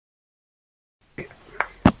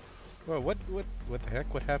Well, what the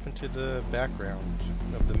heck? What happened to the background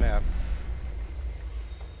of the map?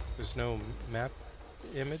 There's no map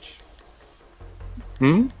image?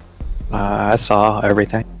 Hmm? I saw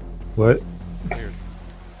everything. What? Weird.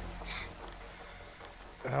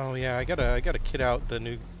 Oh yeah, I gotta kit out the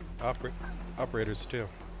new operators too.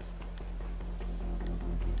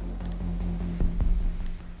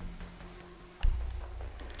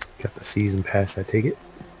 Got the season pass, I take it?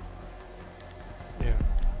 Yeah.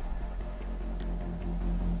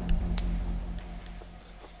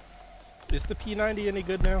 Is the P90 any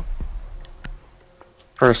good now?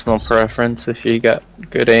 Personal preference. If you got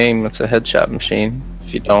good aim, it's a headshot machine.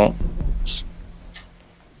 If you don't,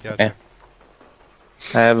 Gotcha. yeah.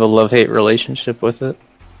 I have a love-hate relationship with it.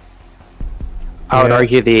 I would Yeah.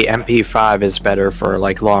 argue the MP5 is better for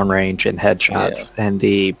like long range and headshots, and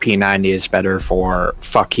the P90 is better for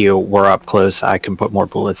fuck you, we're up close, I can put more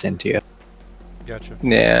bullets into you. Gotcha.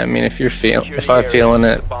 Yeah, I mean, if I'm Security feeling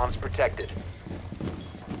area. it, The bomb's protected.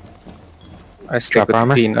 I stick Drop with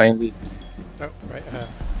armor? the P90. Oh, right.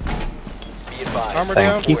 Be advised. Armor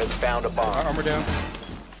Thank down. you. Has found a bomb. Armor down.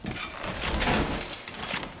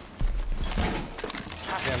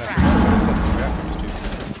 Man, I forgot to set the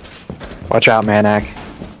graphics too. Watch out, Manak.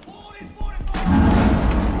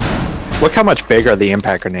 Look how much bigger the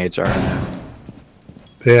impact grenades are.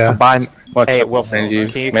 Yeah. Combine. Watch Hey, out Will, behind you.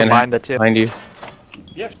 can you Man, combine the two? behind you.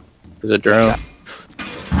 Yeah. There's a drone.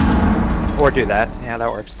 Or do that. Yeah, that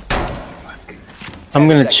works. I'm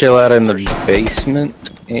gonna chill out in the basement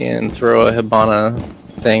and throw a Hibana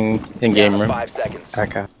thing in game Down to room. 5 seconds.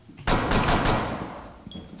 Okay.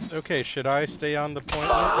 Okay, should I stay on the point?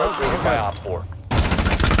 Bomb Oh, located by okay. Op 4.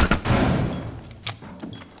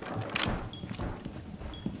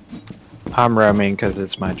 I'm roaming because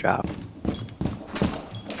it's my job.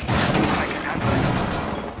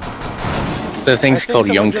 The I thing's think called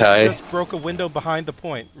someone Yonkai. just broke a window behind the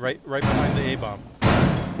point, right behind the A-bomb.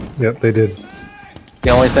 Yep, they did. The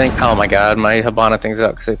only thing, oh my god, my Hibana thing's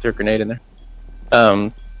out because I threw a grenade in there.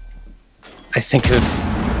 I think of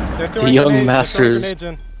They're throwing young grenades, masters- They're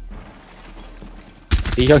throwing grenades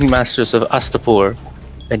in. the young masters of Astapur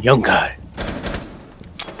and Yonkai.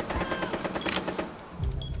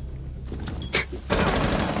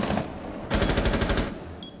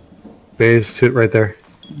 Bays sit right there.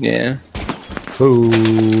 Yeah.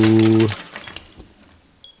 Ooh.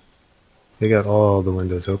 They got all the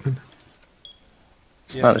windows open.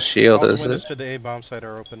 It's not a shield, all the is windows it? to the A-bomb site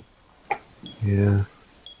are open. Yeah.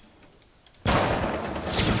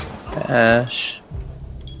 Ash.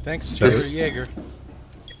 Thanks, Yes. Jaeger.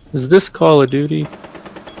 Is this Call of Duty?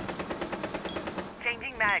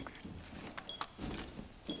 Changing mags.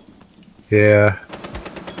 Yeah.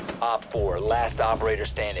 Op 4, last operator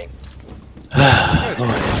standing.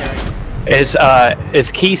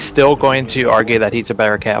 Is Key still going to argue that he's a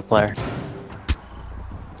better cat player?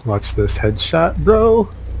 Watch this headshot, bro.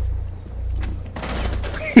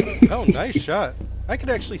 Oh, nice shot. I could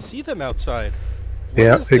actually see them outside. What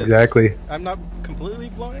Yeah, is this? exactly. I'm not completely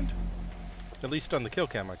blind? At least on the kill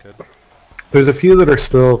cam I could. There's a few that are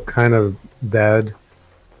still kind of bad,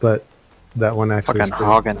 but that one actually Fucking is pretty-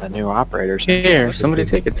 hogging the new operators. Here, somebody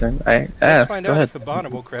take it then. I Let's asked. find Go out ahead. if Hibana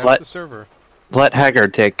will crash Let- the server. Let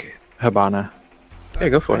Haggard take Hibana. Yeah,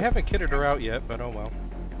 go for I it. haven't kitted her out yet, but oh well.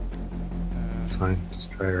 It's fine.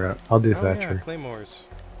 Just try her out. I'll do Oh yeah, Thatcher. Claymores.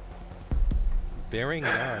 Bearing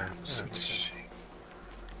 9. Such shit.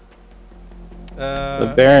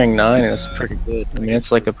 The bearing 9 is pretty good. I mean,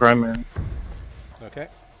 it's like a primary. Okay.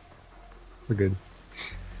 We're good.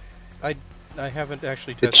 I haven't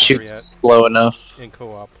actually It tested her shoots yet low enough. in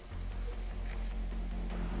co-op.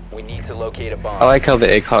 We need to locate a bomb. I like how the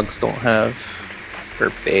ACOGs don't have, or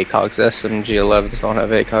the ACOGs, SMG11s don't have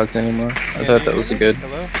ACOGs anymore. I thought that was a good.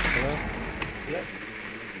 Hello? Hello?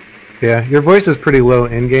 Yeah, your voice is pretty low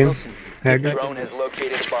in game, Haggard. Drone has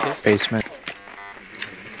located a bomb. Basement.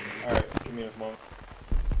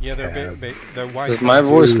 Yeah, they're wine Is my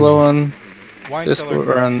voice low on wine Discord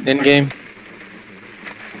cellar. or on in-game?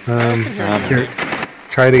 Here,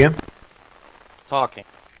 try it again. Talking.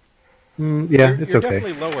 Yeah, it's You're okay.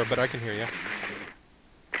 definitely lower, but I can hear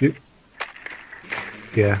you.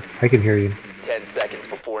 Yeah, I can hear you. 10 seconds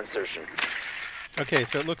before insertion. Okay,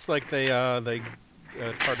 so it looks like they tarted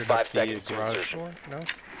 5 up the seconds to garage insertion. door. No?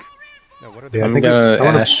 No, what are they? Yeah, I I'm think gonna I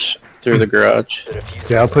wanna- ash through the garage. The diffuser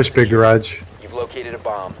Yeah, I'll is push big defused. garage. You've located a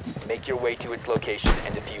bomb. Make your way to its location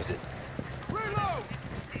and defuse it.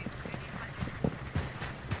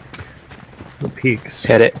 The peaks.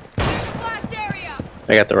 Hit it.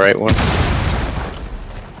 I got the right one.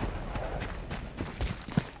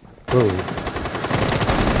 Whoa.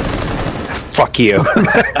 Fuck you.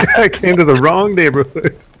 I came to the wrong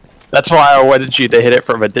neighborhood. That's why I wanted you to hit it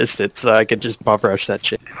from a distance so I could just bump rush that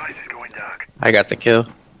shit. I got the kill.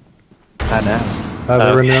 I know.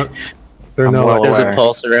 There were no. There are I'm no. well There's aware. a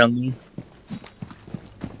pulse around there.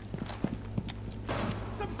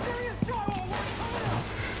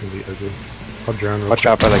 It's gonna be ugly. I'll drone. Watch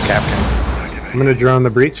out for the captain. I'm gonna drone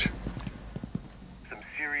the breach. Some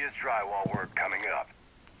serious drywall work coming up.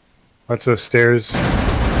 Watch those stairs.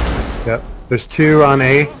 Yep. There's 2 on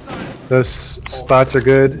A. Those spots are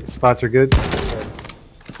good. Spots are good.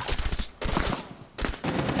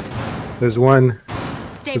 There's one.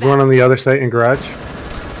 There's one on the other side in garage.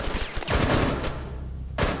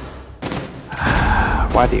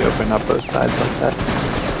 Why do you open up both sides like that?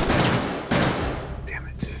 Damn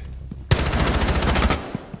it.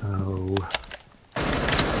 Oh.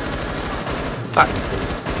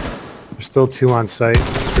 There's still 2 on site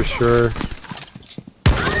for sure.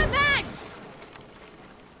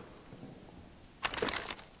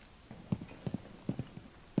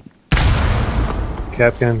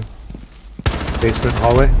 Capcan. Basement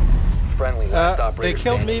hallway. Friendly last They operator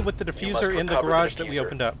killed standing. me with the You must diffuser in the recover garage that we diffuser.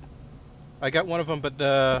 opened up. I got one of them, but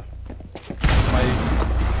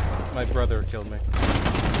my brother killed me.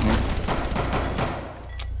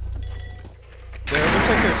 There looks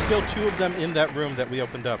like there's still 2 of them in that room that we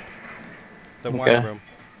opened up. The wine Okay. room.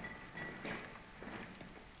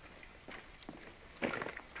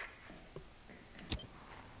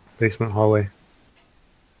 Basement hallway.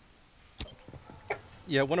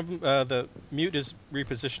 Yeah, one of them, the mute is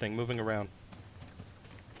repositioning, moving around.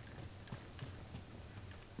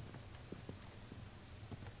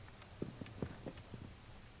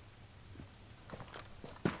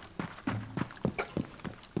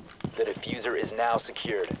 The diffuser is now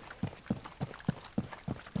secured.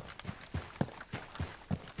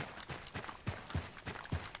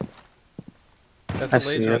 That's I a see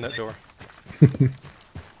laser it. on that door.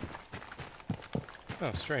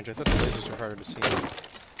 Oh, strange. I thought the lasers were harder to see.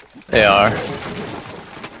 They are.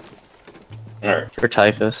 For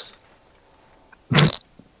typhus. Sorry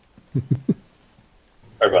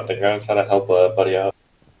about that, guys. Had to help a buddy out.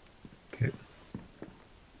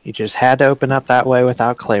 You just had to open up that way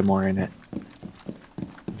without Claymore in it.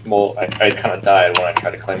 Well, I kind of died when I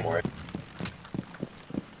tried to claymore it.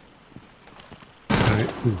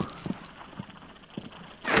 Alright. Ooh.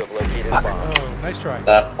 You have located a bomb. Oh, nice try.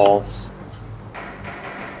 That pulse.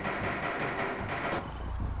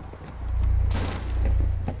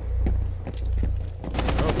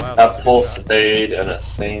 Oh, wow. That was a pulse good shot. stayed in the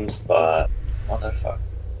same spot. What the fuck?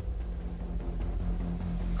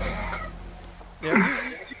 Yeah,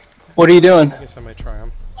 What are you doing? I guess I might try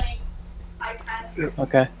them.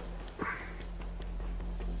 Okay.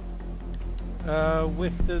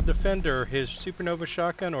 With the Defender, his Supernova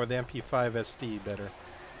shotgun or the MP5 SD better?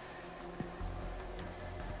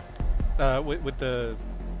 With the...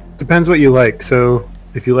 Depends what you like. So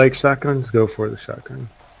if you like shotguns, go for the shotgun.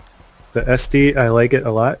 The SD, I like it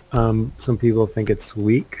a lot. Some people think it's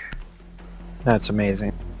weak, That's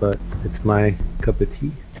amazing. but it's my cup of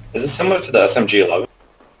tea. Is this similar to the SMG-11?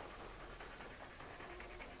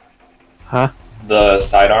 Huh? The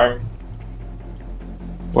sidearm?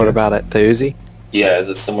 What about it? The Uzi? Yeah, is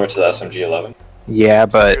it similar to the SMG-11? Yeah,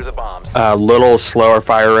 but Secure the bombs. a little slower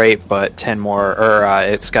fire rate, but 10 more, or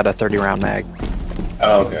it's got a 30 round mag.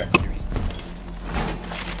 Oh, okay.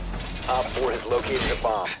 Op 4 has located a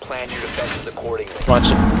bomb. Plan your defenses accordingly. Watch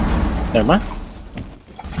it. Never mind.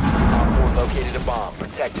 Op 4 located a bomb.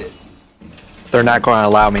 Protect it. They're not going to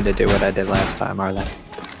allow me to do what I did last time, are they?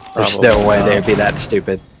 There's Probably no way not. they'd be that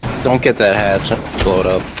stupid. Don't get that hatch. Blow it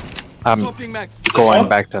up. I'm This going one?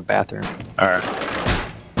 back to the bathroom. Alright.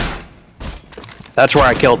 That's where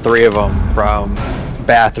I killed 3 of them from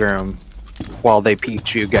bathroom while they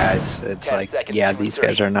peeked you guys. It's 10 like, seconds yeah, to these insertion.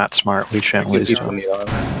 guys are not smart. We shouldn't Keep lose people to them. in the arm.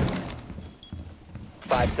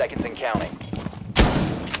 5 seconds and counting.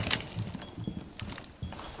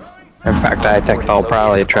 In fact, I think they'll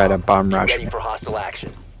probably try to bomb Be rush ready me. for hostile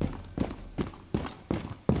action.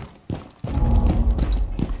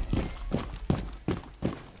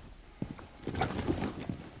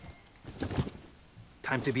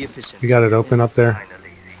 Time to be efficient. You got it open up there.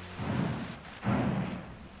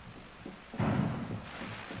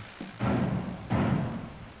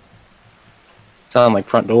 Sound like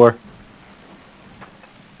front door.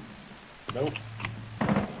 Nope.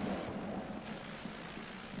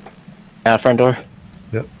 Yeah, front door.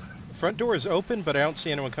 Yep. Front door is open, but I don't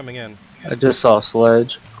see anyone coming in. I just saw a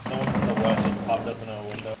sledge. No one from the west just popped up in a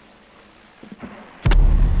window.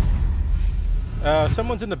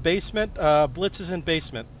 Someone's in the basement. Blitz is in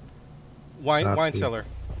basement. Wine Copy. cellar.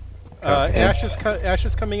 Ash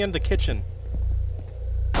is coming in the kitchen.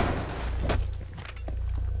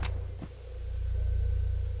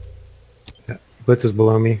 Blitz is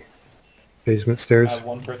below me. Basement I stairs. have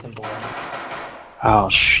one person below me. Oh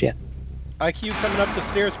shit. IQ coming up the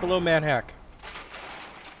stairs below Manhack.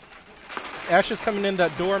 Ash is coming in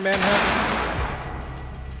that door, Manhack.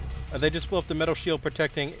 They just blew up the metal shield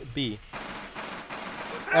protecting B.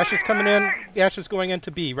 Ash is coming in. Ash is going into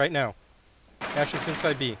B right now. Ash is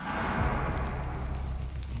inside B.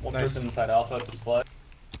 One Nice. person inside Alpha to flood.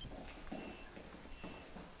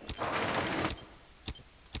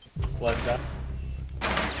 Flood down.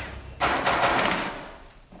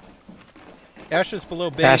 Ash is below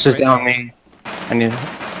base. Ash is right down now. me.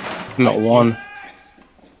 I'm at 1.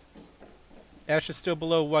 Ash is still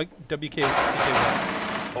below WK.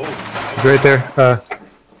 Oh, She's right there.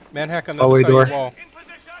 Manhack on the Hallway other side of door. the wall.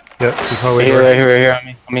 Yep, she's hallway Right here, door. right here, right here on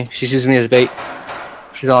me. On me. She's using me as bait.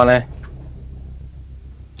 She's on A.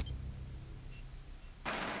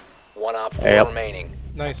 One op 4 Yep. remaining.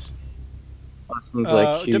 Nice. One's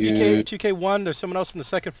like WK 2K1. There's someone else on the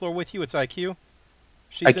second floor with you. It's IQ.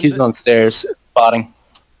 She's in IQ's the- on stairs, spotting.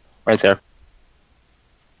 Right there.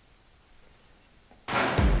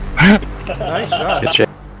 Nice shot. Good shit.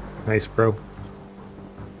 Nice, bro.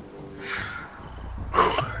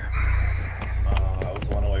 I was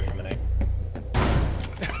one away from an A.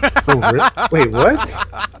 Oh, really? Wait, what?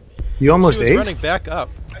 You almost She was running aced? back up.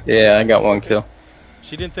 Yeah, I got 1 kill.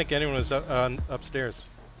 She didn't think anyone was upstairs.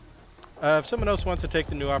 If someone else wants to take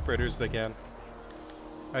the new operators, they can.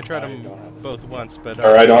 I tried I them don't have both once, but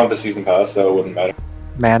Or I don't have the season pass, so it wouldn't matter.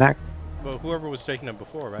 Manic? well, whoever was taking them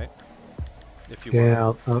before, right? If you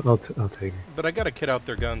Yeah, want. I'll take it. But I gotta kit out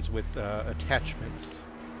their guns with attachments.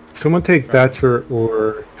 Someone take Thatcher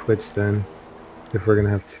or Twitch then, if we're gonna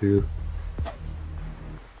have 2.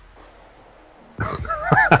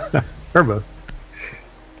 Or both.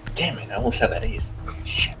 Damn it, I almost had that ace.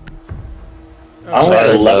 Shit. Oh, I only had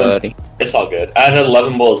Sorry, 11. buddy. It's all good. I had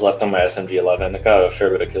 11 bullets left on my SMG-11. I got a fair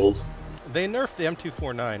bit of kills. they nerfed the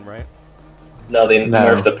M249, right? No, they No.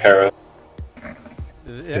 nerfed the para.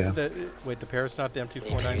 Yeah. Wait, the Paris not the Need to use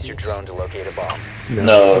M249? your drone to locate a bomb.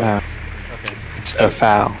 No. Okay. It's a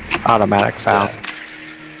foul. Automatic foul.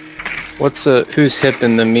 What's who's hip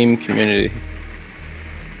in the meme community?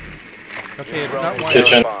 Okay, it's Drone not has one.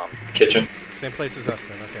 Kitchen. found a bomb. Kitchen. Same place as us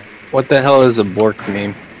then. Okay. What the hell is a Bork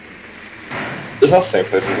meme? It's not the same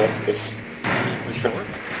place as us. It's Was different. it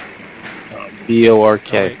Bork?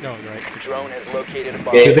 B-O-R-K. Oh, wait, no, you're right. Drone has located a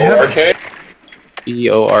bomb. they have- A-O-R-K?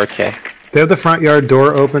 B-O-R-K. They have the front yard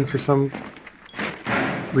door open for some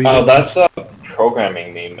reason. Oh, that's a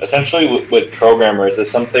programming meme. Essentially, with programmers, if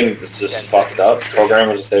something is just fucked up,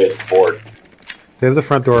 programmers will say it's borked. They have the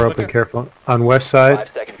front door open, Okay. careful. On west side, 5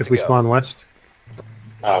 seconds if to we go. spawn west.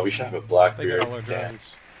 Oh, we should have a They Blackbeard. got all our Damn.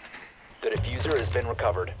 drones. The diffuser has been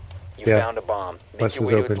recovered. You Yeah. found a bomb. Make West your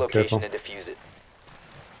is way to open, its location careful. and defuse it.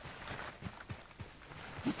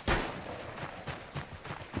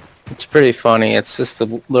 It's pretty funny. It's just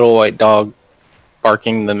a little white dog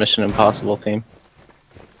barking the Mission Impossible theme.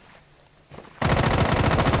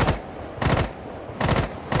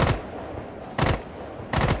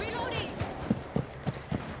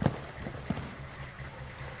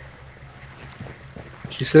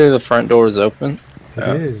 Did you say the front door is open? It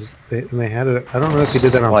is. They had it. I don't know if he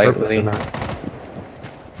did that on purpose or Slightly. not.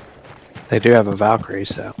 They do have a Valkyrie,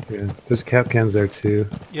 so. Yeah. There's cap cans there too.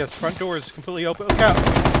 Yes, front door is completely open. Look out!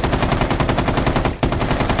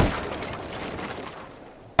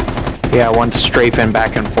 Yeah, one's strafing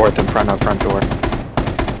back and forth in front of front door.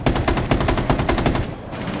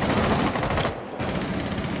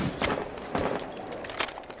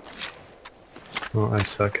 Oh, I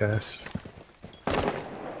suck ass.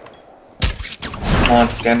 Come on,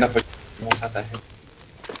 stand up. Almost had that hit.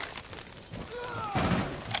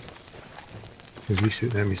 Is he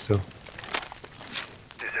shooting at me still?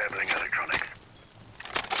 Disabling electronics.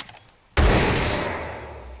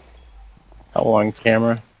 Got one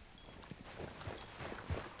camera.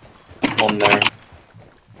 One there.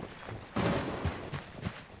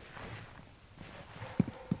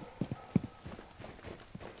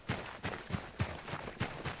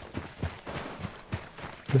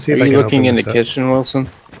 Let's see Are if I you can looking open in the this up. kitchen, Wilson?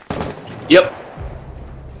 Yep.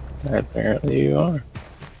 Apparently you are.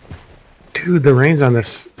 Dude, the range on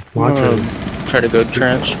this launcher is... Try to go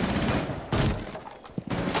trench.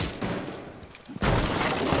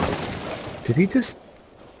 Did he just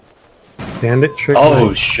bandit trick Oh,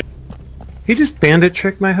 my... shit. He just bandit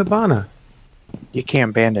tricked my Habana. You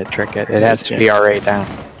can't bandit trick it. It has to be RA down.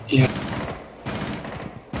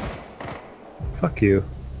 Fuck you.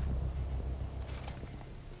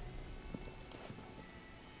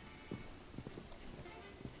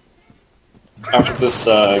 After this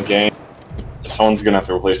game, someone's gonna have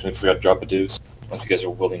to replace me because I got to drop a deuce. Unless you guys are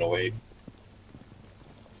willing to wait.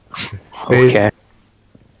 Okay.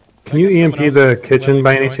 Can you I guess EMP someone the else is kitchen willing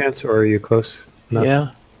by to any join. chance, or are you close enough?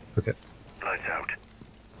 Yeah. Okay. Lights out.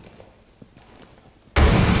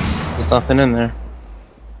 There's nothing in there.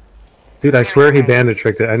 Dude, I swear he bandit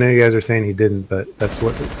tricked it. I know you guys are saying he didn't, but that's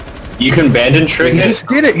what... You can bandit trick He it? just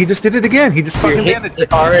did it! He just did it again! He just fucking bandit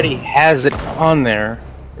It already has it on there.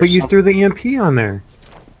 But you threw the EMP on there.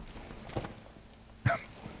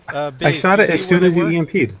 I Base, shot do it you as see soon where as they you were?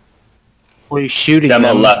 EMP'd. Well, you're shooting Demo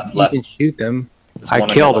them. left. You can shoot them. There's I one on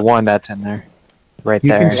your killed left. one that's in there. Right You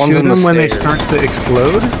there. can One's shoot on the them when they stairs. start to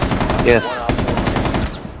explode? Yes.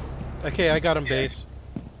 Okay, I got him, base.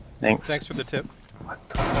 Thanks. Thanks for the tip.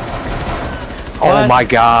 Oh my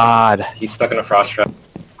god. He's stuck in a frost trap.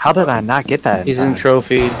 How did I not get that? He's in time?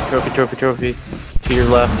 trophy. Trophy. To your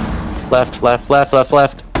left. Left.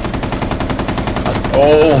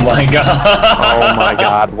 Oh my god. Oh my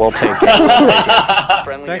god, we'll take it.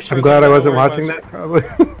 Friendly Thanks mission I'm glad I the wasn't where he watching was. that, probably.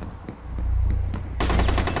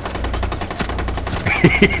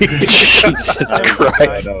 Jesus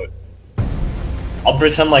Christ. I'll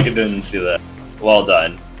pretend like I didn't see that. Well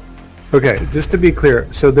done. Okay, just to be clear,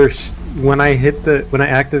 so there's when I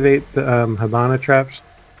activate the Habana traps,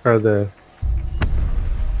 or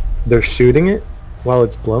they're shooting it while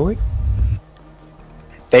it's blowing?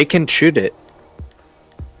 They can shoot it,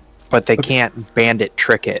 but they can't bandit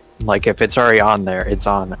trick it. Like if it's already on there, it's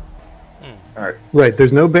on. Alright. Right, there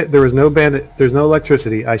was no bandit, there's no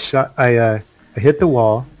electricity. I hit the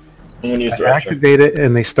wall, I'm gonna use I direction. activate it,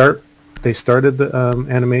 and they started the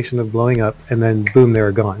animation of blowing up, and then boom, they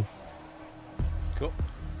were gone. Cool.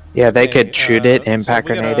 Yeah, they Okay, could shoot it, so impact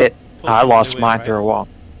we gotta grenade it. pull I some lost new in, mine right? through a wall.